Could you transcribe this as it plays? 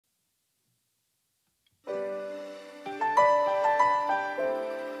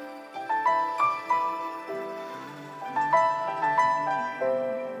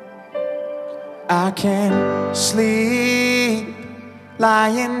I can't sleep,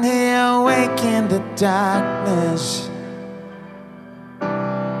 lying here awake in the darkness,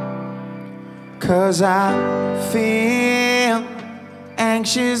 'cause I feel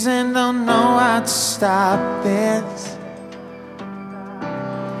anxious and don't know how to stop this.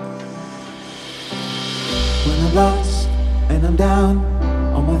 When I'm lost and I'm down,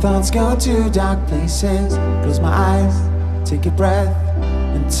 all my thoughts go to dark places. Close my eyes, take a breath,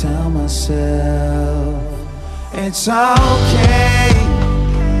 and tell myself it's okay,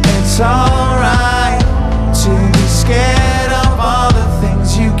 it's alright to be scared of all the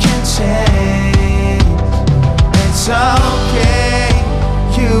things you can change. It's okay,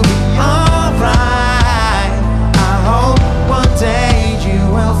 you'll be alright. I hope one day you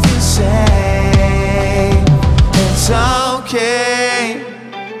will feel safe. It's okay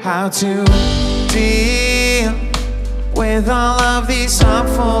how to deal with all of these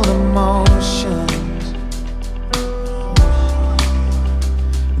harmful emotions.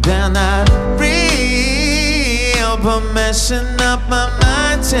 They're not real, but messing up my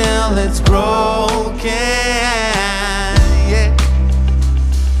mind till it's broken. Yeah.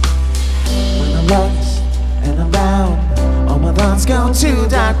 When I'm lost and I'm down, all my thoughts go to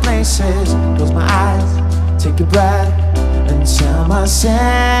dark places. Close my eyes, take a breath, and tell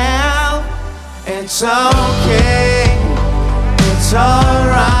myself it's okay, it's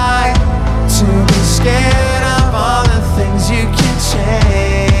alright to be scared of all the things you can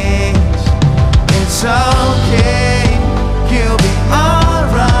change. It's okay, you'll be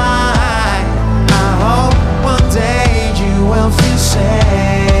alright. I hope one day you will feel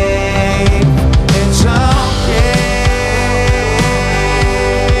safe. It's okay.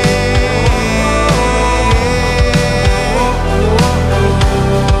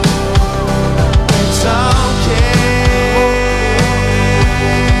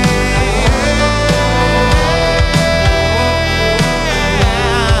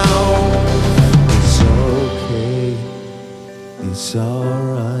 It's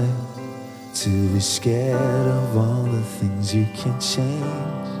alright to be scared of all the things you can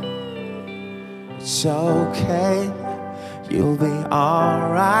change. It's okay, you'll be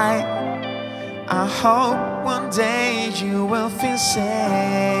alright. I hope one day you will feel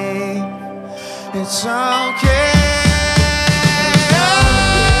safe. It's okay.